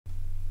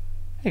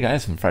Hey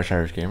guys, I'm Fresh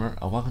Irish Gamer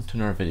and welcome to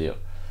another video.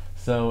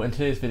 So in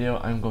today's video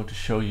I'm going to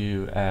show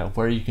you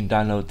where you can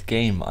download the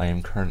game I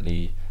am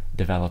currently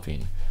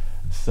developing.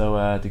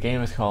 So the game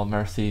is called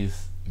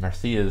Marcia's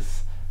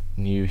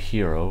New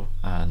Hero,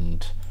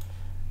 and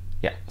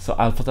yeah, so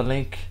I'll put the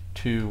link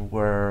to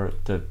where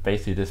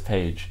basically this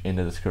page in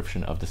the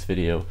description of this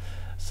video.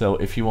 So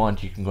if you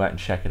want, you can go out and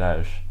check it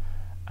out.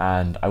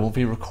 And I won't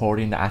be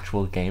recording the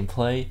actual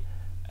gameplay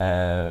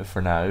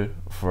for now,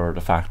 for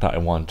the fact that I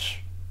want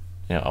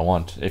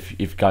if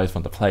you guys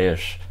want to play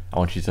it, I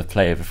want you to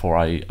play it before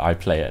I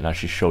play it and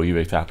actually show you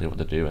exactly what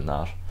to do in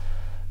that.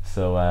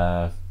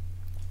 So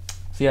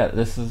yeah,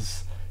 this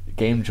is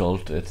Game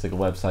Jolt. It's like a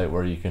website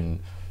where you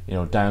can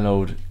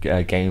download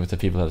games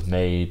that people have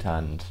made,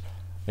 and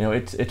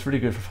it's really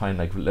good for finding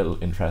like little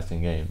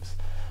interesting games.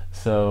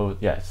 So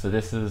yeah, so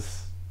this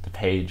is the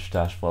page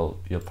that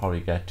you'll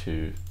probably get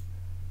to.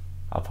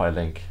 I'll probably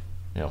link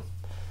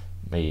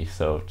me,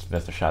 so it's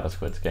Mr. Shadow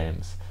Squid's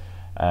games.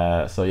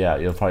 So yeah,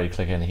 you'll probably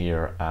click in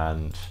here,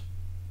 and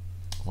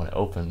when it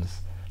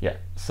opens, yeah,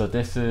 so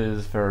this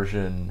is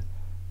version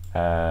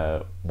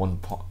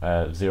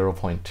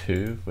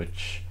 0.2,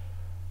 which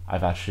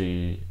I've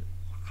actually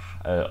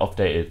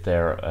updated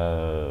there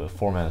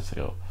 4 minutes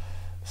ago.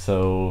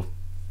 So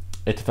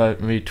it's about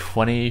maybe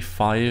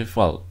 25,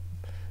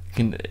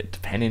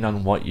 depending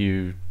on what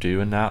you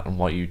do in that and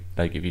what you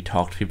like, if you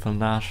talk to people in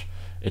that,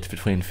 it's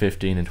between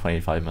 15 and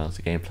 25 minutes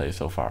of gameplay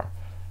so far.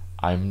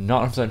 I'm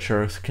not 100%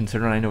 sure,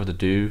 considering I know what to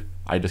do.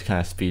 I just kind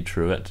of speed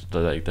through it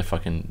to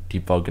fucking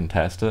debug and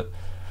test it.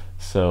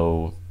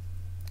 So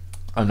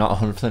I'm not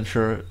 100%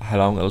 sure how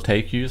long it'll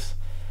take you.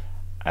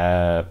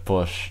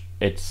 But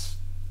it's,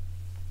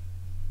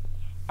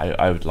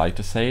 I would like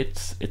to say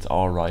it's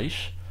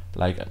alright.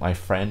 Like, my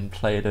friend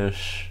played it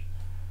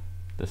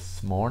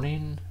this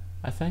morning,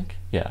 I think.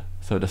 Yeah,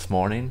 so this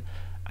morning,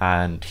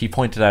 and he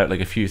pointed out like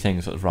a few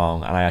things that was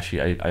wrong, and I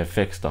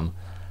fixed them.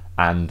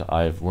 And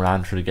I've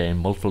ran through the game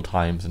multiple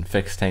times and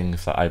fixed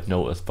things that I've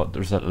noticed, but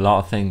there's a lot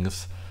of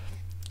things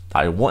that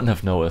I wouldn't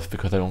have noticed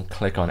because I don't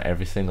click on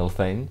every single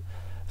thing.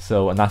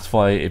 So, and that's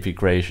why it'd be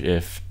great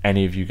if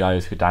any of you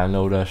guys could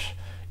download it.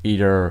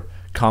 Either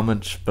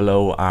comment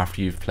below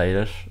after you've played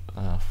it.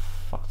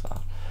 Fuck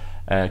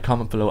that.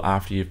 Comment below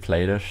after you've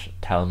played it.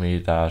 Tell me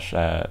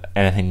that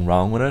anything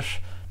wrong with it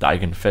that I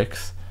can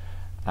fix.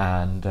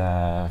 And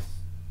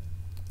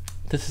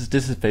this is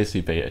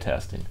basically beta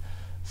testing.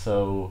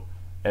 So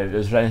if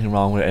there's anything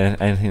wrong with it,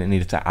 anything that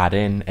needs to add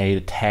in, the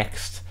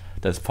text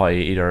that's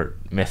probably either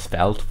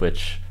misspelt,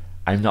 which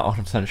I'm not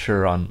 100%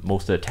 sure on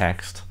most of the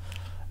text.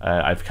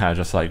 I've kind of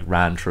just like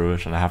ran through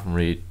it and I haven't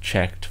really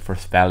checked for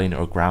spelling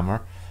or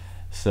grammar.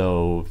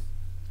 So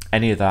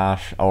any of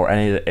that, or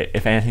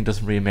if anything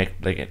doesn't really make,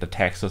 like, the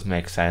text doesn't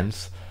make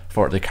sense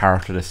for the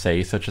character to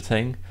say such a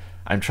thing,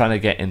 I'm trying to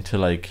get into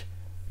like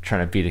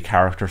trying to be the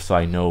character so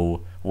I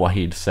know what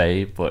he'd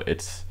say, but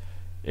it's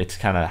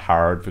kind of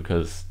hard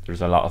because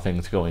there's a lot of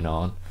things going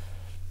on.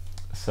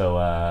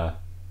 So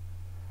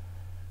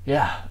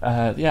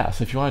yeah,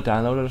 so if you want to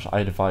download it,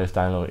 I'd advise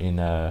downloading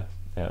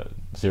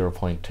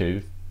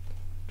 0.2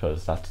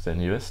 because that's the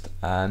newest,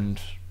 and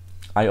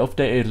I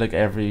updated like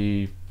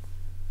every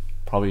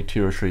probably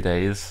 2 or 3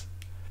 days,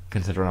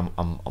 considering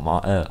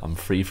I'm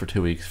free for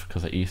 2 weeks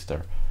because of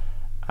Easter,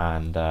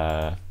 and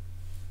I'm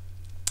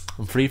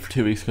free for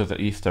 2 weeks because of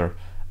Easter,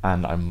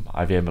 and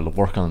I've been able to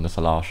work on this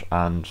a lot.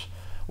 And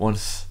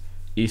once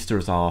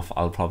Easter's off,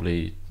 I'll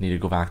probably need to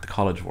go back to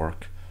college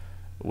work,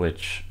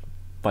 which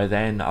by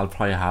then I'll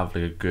probably have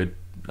like a good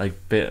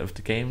bit of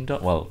the game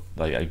done. Well,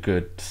 like a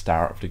good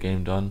start of the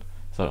game done.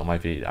 So it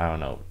might be, I don't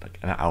know, like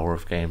an hour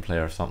of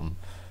gameplay or something.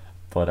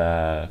 But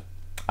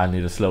I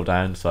need to slow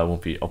down, so I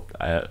won't be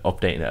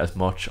updating it as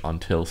much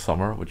until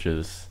summer, which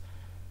is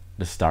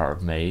the start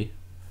of May.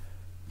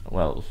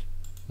 Well,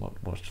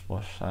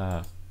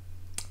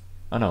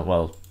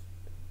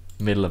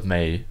 middle of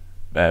May,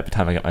 by the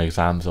time I get my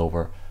exams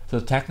over.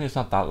 So technically it's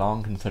not that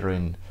long,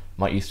 considering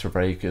my Easter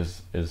break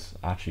is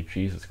actually,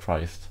 Jesus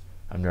Christ,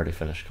 I'm nearly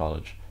finished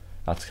college.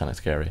 That's kind of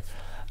scary.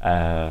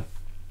 My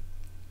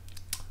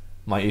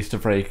Easter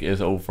break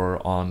is over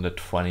on the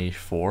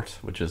 24th,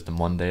 which is the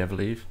Monday, I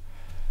believe.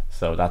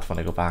 So that's when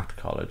I go back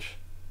to college.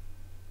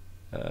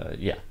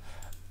 Yeah,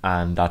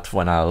 and that's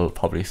when I'll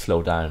probably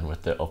slow down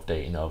with the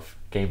updating of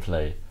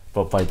gameplay.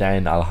 But by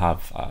then I'll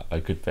have a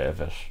good bit of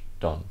it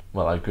done.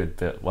 Well, I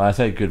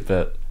say a good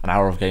bit. An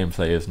hour of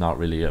gameplay is not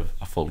really a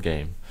full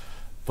game,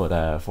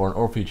 but for an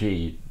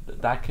RPG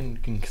that can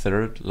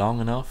consider it long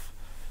enough,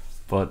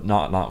 but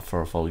not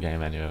for a full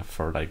game anyway,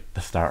 for like the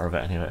start of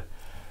it anyway.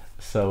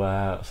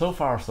 So so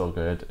far so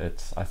good.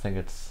 I think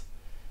it's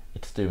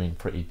doing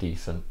pretty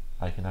decent.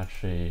 I can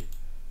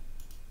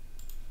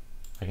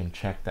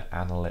check the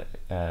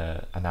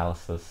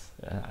analysis.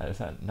 Is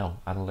that no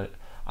analyt?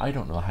 I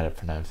don't know how to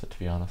pronounce it, to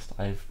be honest.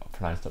 I've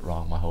pronounced it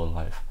wrong my whole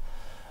life.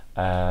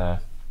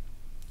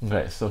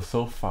 Okay,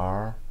 so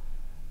far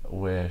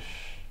with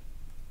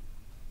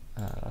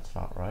that's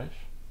not right.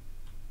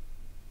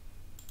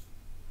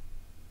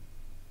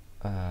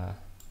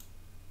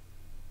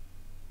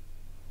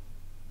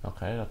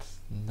 Okay, that's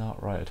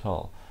not right at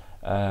all.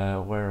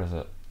 Where is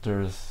it?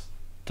 There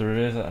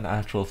is an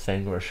actual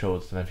thing where it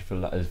shows the amount of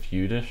people that has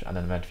viewed it and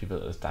then the amount of people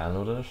that has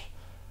downloaded it,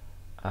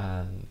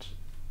 and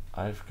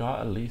I've got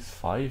at least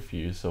 5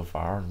 views so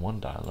far and 1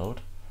 download.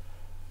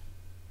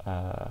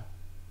 Uh,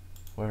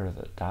 where is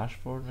it?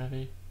 Dashboard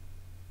maybe.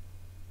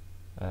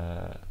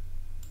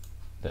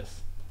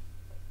 This.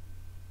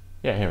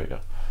 Yeah, here we go.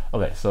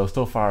 Okay, so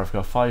far I've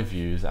got 5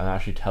 views, and it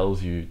actually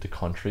tells you the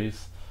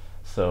countries.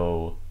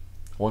 So,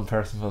 one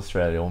person from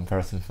Australia, one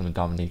person from the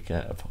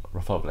Dominican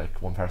Republic,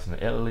 one person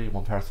from Italy,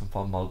 one person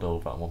from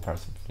Moldova, and one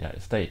person from the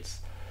United States.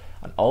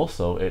 And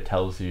also, it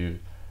tells you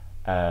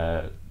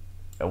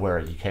where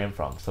you came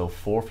from. So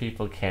 4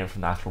 people came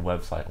from the actual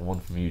website and 1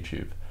 from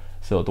YouTube.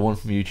 So the one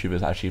from YouTube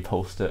is actually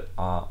posted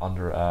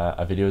under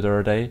a video the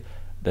other day.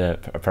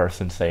 A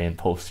person saying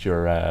post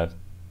your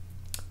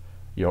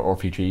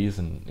RPGs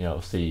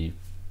and see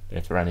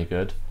if they're any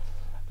good.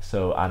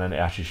 So, and then it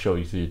actually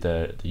shows you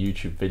the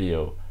YouTube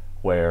video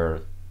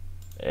where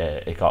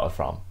it got it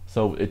from.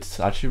 So it's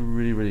actually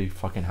really, really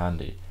fucking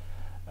handy.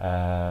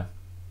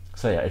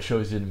 So yeah, it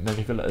shows you the amount of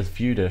people that has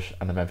viewed it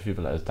and the amount of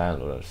people that has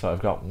downloaded it. So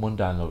I've got 1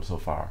 download so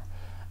far,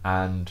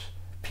 and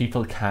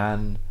people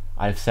can.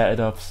 I've set it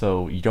up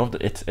so you don't.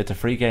 It's a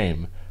free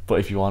game, but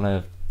if you want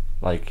to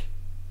like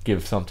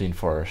give something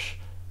for it,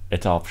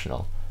 it's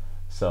optional.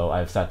 So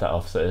I've set that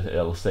up so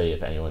it'll say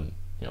if anyone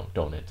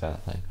donates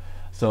anything.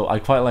 So I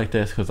quite like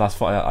this because that's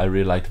what I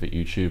really liked about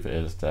YouTube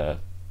is the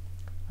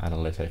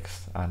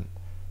analytics and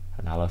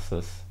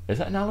analysis. Is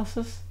it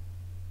analysis?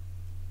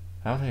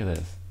 I don't think it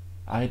is.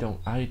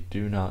 I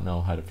do not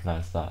know how to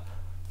pronounce that.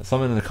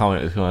 Someone in the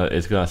comment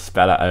is gonna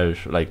spell it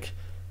out, like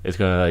it's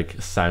gonna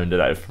like sound it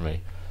out for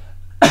me.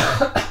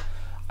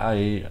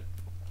 I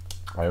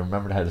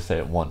remembered how to say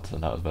it once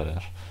and that was about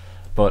it.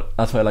 But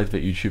that's what I liked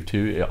about YouTube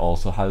too. It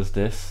also has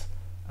this,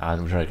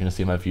 and which I can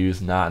see my views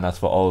and that, and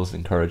that's what always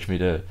encouraged me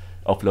to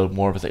upload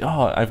more. It's like,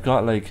 oh, I've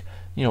got like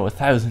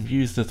 1,000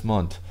 views this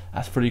month.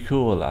 That's pretty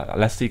cool.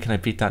 Let's see, can I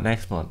beat that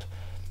next month?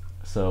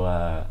 So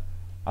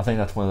I think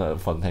that's one of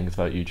the fun things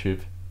about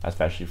YouTube,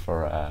 especially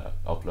for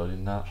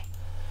uploading that.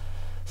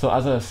 So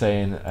as I was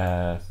saying,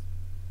 the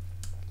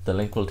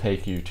link will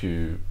take you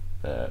to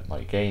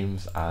my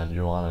games, and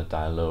you want to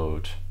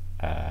download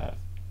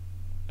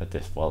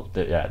this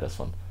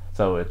one.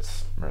 So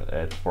it's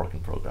work in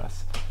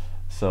progress.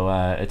 So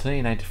it's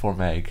only 94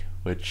 meg,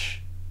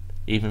 which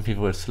even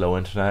people with slow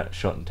internet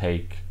shouldn't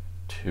take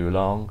too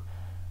long,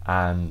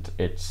 and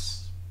it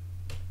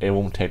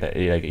won't take that.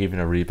 Like even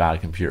a really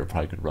bad computer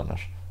probably could run it.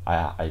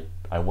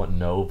 I wouldn't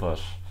know,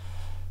 but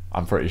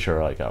I'm pretty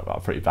sure like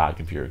a pretty bad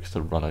computer could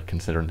still run it,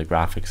 considering the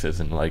graphics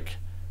isn't like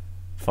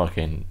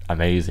fucking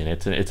amazing.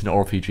 It's an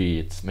RPG.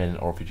 It's made an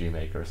RPG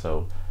maker,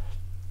 so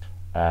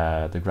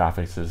the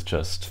graphics is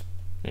just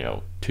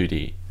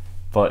 2D,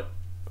 but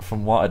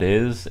from what it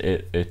is,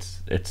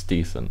 it's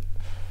decent.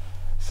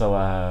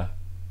 So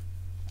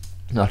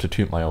not to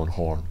toot my own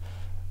horn,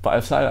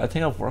 but I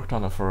think I've worked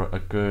on it for a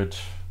good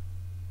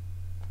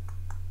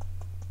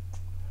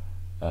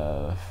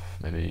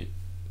maybe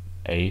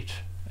 8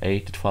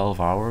 to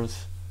 12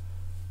 hours,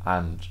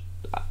 and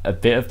a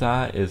bit of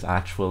that is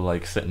actual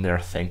like sitting there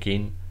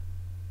thinking,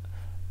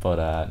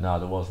 but no,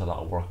 there was a lot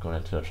of work going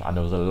into it, and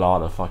there was a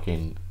lot of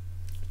fucking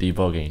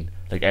debugging.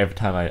 Like every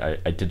time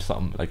I did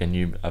something like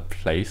a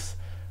place,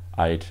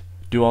 I'd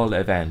do all the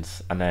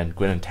events and then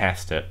go in and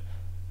test it,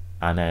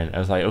 and then I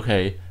was like,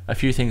 okay, a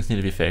few things need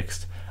to be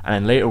fixed, and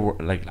then later,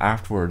 like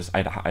afterwards,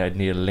 I'd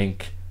need to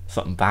link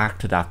something back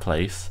to that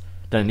place.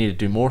 Then I need to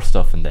do more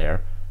stuff in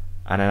there,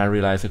 and then I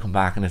realized I come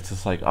back and it's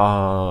just like,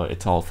 oh,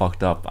 it's all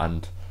fucked up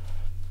and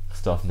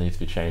stuff needs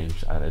to be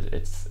changed, and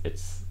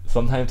it's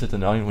sometimes it's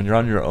annoying when you're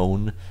on your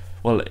own.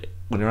 Well,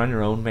 when you're on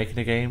your own making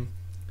a game,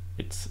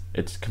 it's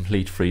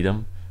complete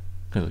freedom,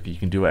 because you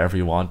can do whatever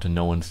you want and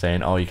no one's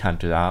saying, oh, you can't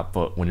do that.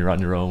 But when you're on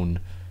your own,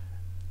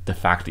 the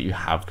fact that you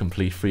have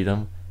complete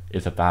freedom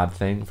is a bad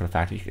thing, for the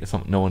fact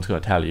that no one's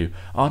going to tell you,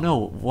 oh no,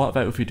 what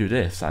about if we do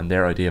this, and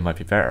their idea might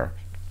be better.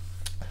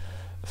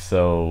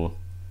 So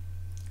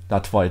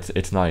that's why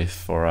it's nice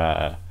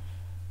for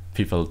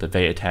people to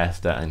beta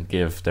test it and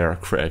give their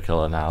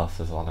critical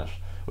analysis on it,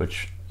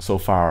 which so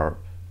far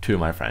 2 of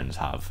my friends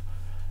have,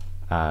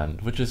 and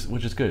which is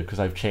good, because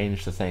I've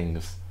changed the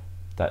things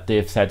that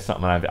they've said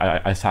something, and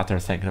I sat there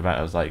thinking about it.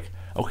 I was like,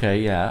 okay,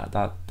 yeah,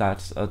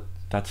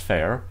 that's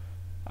fair,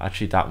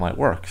 actually that might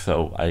work,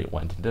 so I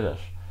went and did it.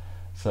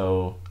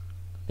 So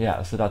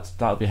yeah, so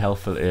that'll be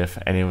helpful if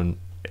anyone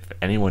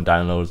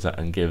downloads it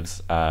and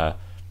gives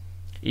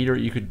either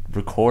you could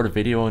record a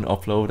video and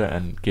upload it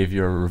and give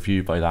your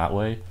review by that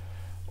way,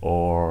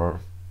 or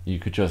you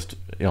could just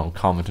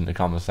comment in the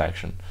comment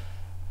section.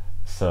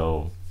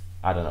 So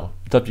I don't know,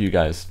 it's up to you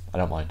guys, I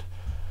don't mind.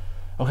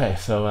 Okay,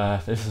 so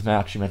this is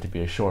actually meant to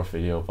be a short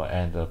video, but I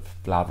end up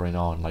blabbering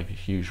on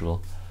like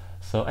usual.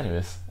 So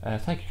anyways,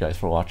 thank you guys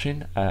for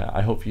watching.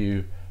 I hope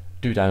you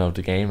do download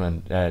the game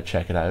and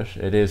check it out.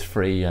 It is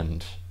free,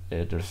 and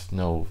there's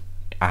no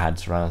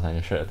ads or anything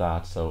and shit like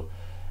that. So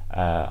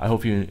I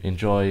hope you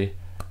enjoy,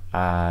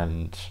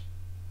 and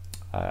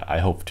I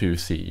hope to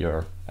see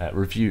your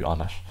review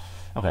on it.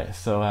 Okay,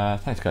 so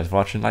thanks guys for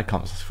watching. Like,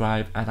 comment,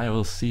 subscribe, and I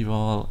will see you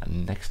all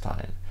next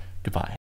time. Goodbye.